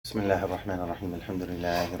بسم الله الرحمن الرحيم الحمد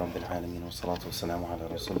لله رب العالمين والصلاة والسلام على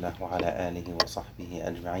رسول الله وعلى آله وصحبه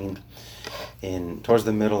أجمعين. Towards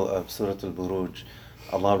the middle of Surah Al-Buruj,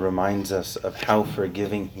 Allah reminds us of how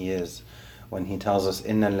forgiving He is when He tells us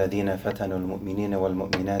إِنَّ الَّذِينَ فَتَنُوا الْمُؤْمِنِينَ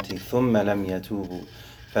وَالْمُؤْمِنَاتِ ثُمَّ لَمْ يَتُوبُوا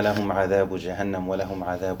فَلَهُمْ عَذَابُ جَهَنَّمْ وَلَهُمْ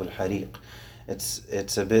عَذَابُ الْحَرِيقِ.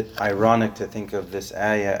 It's a bit ironic to think of this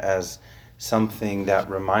ayah as something that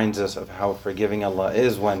reminds us of how forgiving Allah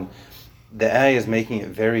is, when the ayah is making it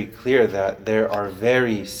very clear that there are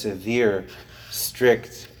very severe,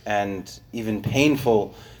 strict, and even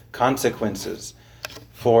painful consequences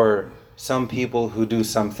for some people who do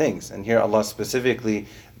some things. And here Allah specifically,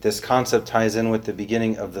 this concept ties in with the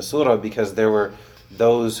beginning of the surah, because there were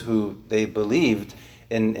those who they believed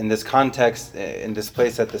in this context, in this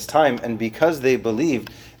place at this time, and because they believed,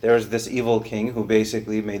 there was this evil king who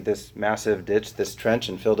basically made this massive ditch, this trench,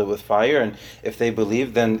 and filled it with fire, and if they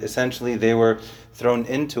believed, then essentially they were thrown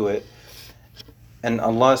into it. And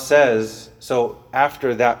Allah says, so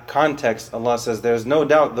after that context, Allah says, there's no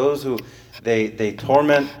doubt those who, they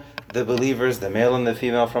torment the believers, the male and the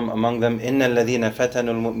female from among them, إِنَّ الَّذِينَ فَتَنُوا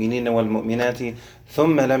الْمُؤْمِنِينَ وَالْمُؤْمِنَاتِ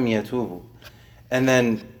ثُمَّ لَمْ يَتُوبُوا. And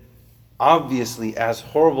then, obviously, as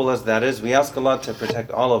horrible as that is, we ask Allah to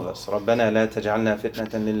protect all of us. رَبَّنَا لَا تَجْعَلْنَا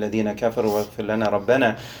فِتْنَةً لِلَّذِينَ كَفَرُوا وَاغْفِرْ لَنَا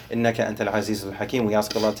رَبَّنَا إِنَّكَ أَنْتَ الْعَزِيزُ الْحَكِيمُ. We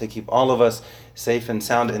ask Allah to keep all of us safe and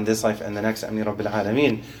sound in this life and the next. Ameen Rabbil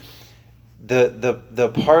Alameen. The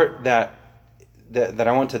part that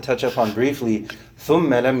I want to touch upon briefly, ثُمَّ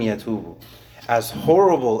لَمْ يَتُوبُوا. As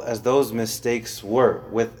horrible as those mistakes were,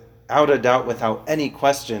 without a doubt, without any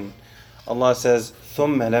question, Allah says,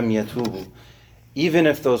 ثُمَّ لَمْ يَتُوبُوا. Even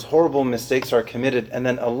if those horrible mistakes are committed and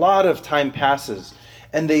then a lot of time passes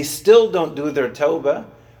and they still don't do their tawbah,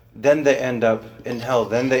 then they end up in hell.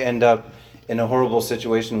 Then they end up in a horrible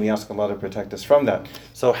situation. We ask Allah to protect us from that.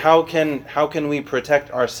 So how can we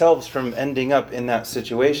protect ourselves from ending up in that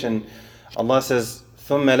situation? Allah says,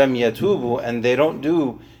 ثُمَّ لَمْ يَتُوبُوا, and they don't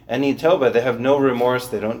do any tawbah. They have no remorse.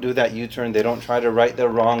 They don't do that U-turn. They don't try to right their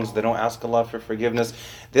wrongs. They don't ask Allah for forgiveness.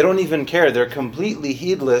 They don't even care. They're completely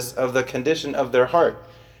heedless of the condition of their heart.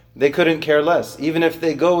 They couldn't care less. Even if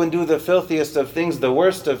they go and do the filthiest of things, the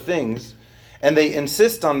worst of things, and they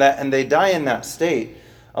insist on that and they die in that state,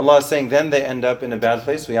 Allah is saying then they end up in a bad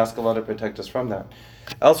place. We ask Allah to protect us from that.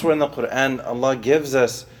 Elsewhere in the Quran, Allah gives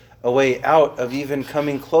us a way out of even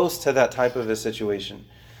coming close to that type of a situation.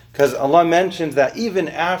 Because Allah mentions that even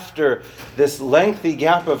after this lengthy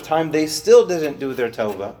gap of time, they still didn't do their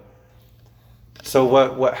tawbah.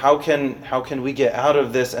 So how can we get out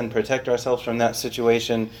of this and protect ourselves from that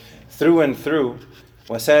situation through and through?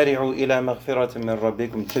 وَسَارِعُوا إِلَى مَغْفِرَةٍ مِّن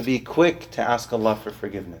رَبِّكُمْ. To be quick to ask Allah for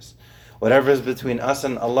forgiveness. Whatever is between us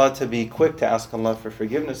and Allah, to be quick to ask Allah for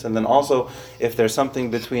forgiveness. And then also, if there's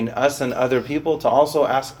something between us and other people, to also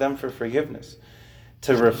ask them for forgiveness.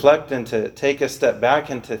 To reflect and to take a step back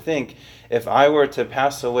and to think, if I were to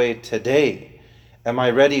pass away today, am I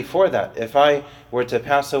ready for that? If I were to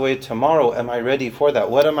pass away tomorrow, am I ready for that?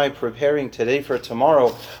 What am I preparing today for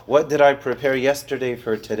tomorrow? What did I prepare yesterday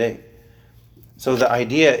for today? So the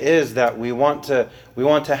idea is that we want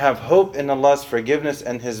to have hope in Allah's forgiveness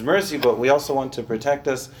and His mercy, but we also want to protect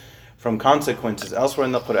us from consequences. Elsewhere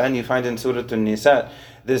in the Quran, you find in Surah An-Nisa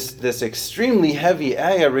this extremely heavy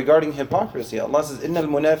ayah regarding hypocrisy. Allah says, إِنَّ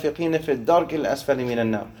الْمُنَافِقِينَ فِي الدَّرْكِ الْأَسْفَلِ مِنَ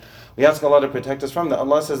النَّارِ. We ask Allah to protect us from that.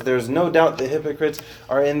 Allah says there's no doubt the hypocrites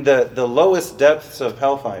are in the lowest depths of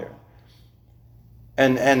hellfire.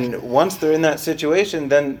 And once they're in that situation,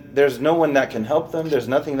 then there's no one that can help them. There's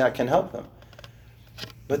nothing that can help them.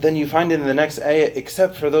 But then you find in the next ayah,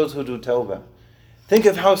 except for those who do tawbah. Think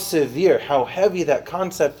of how severe, how heavy that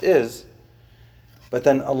concept is. But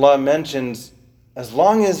then Allah mentions, as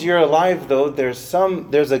long as you're alive though, there's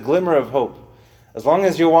a glimmer of hope. As long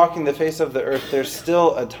as you're walking the face of the earth, there's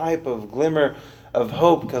still a type of glimmer of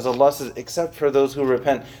hope, because Allah says, except for those who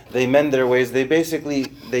repent, they mend their ways. They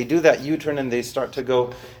do that U-turn and they start to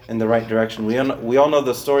go in the right direction. We all know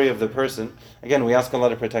the story of the person. Again, we ask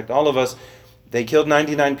Allah to protect all of us. They killed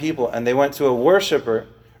 99 people and they went to a worshipper,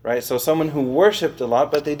 right? So someone who worshipped a lot,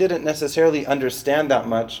 but they didn't necessarily understand that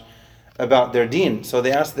much about their deen. So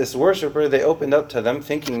they asked this worshipper, they opened up to them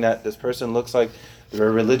thinking that this person looks like they're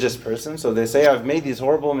a religious person. So they say, I've made these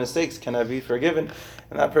horrible mistakes, can I be forgiven?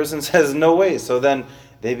 And that person says, no way. So then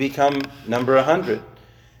they become number 100.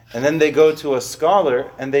 And then they go to a scholar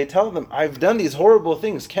and they tell them, I've done these horrible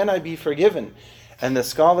things, can I be forgiven? And the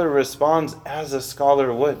scholar responds as a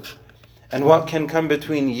scholar would. And what can come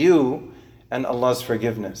between you and Allah's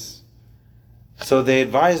forgiveness? So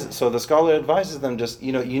the scholar advises them, just,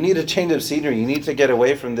 you need a change of scenery. You need to get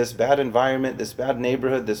away from this bad environment, this bad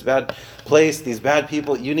neighborhood, this bad place, these bad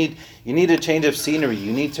people. You need a change of scenery.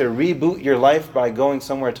 You need to reboot your life by going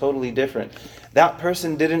somewhere totally different. That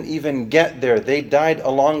person didn't even get there. They died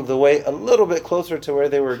along the way, a little bit closer to where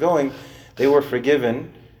they were going. They were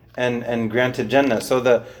forgiven and granted Jannah. So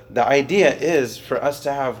the idea is for us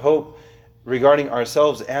to have hope regarding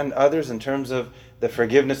ourselves and others in terms of the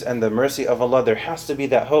forgiveness and the mercy of Allah. There has to be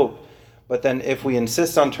that hope. But then if we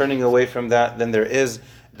insist on turning away from that, then there is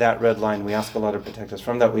that red line. We ask Allah to protect us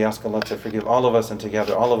from that. We ask Allah to forgive all of us and to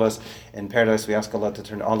gather all of us in paradise. We ask Allah to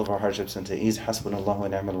turn all of our hardships into ease. Hasbunallahu wa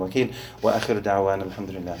ni'mal wakeel. Wa akhiru da'wana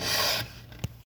alhamdulillah.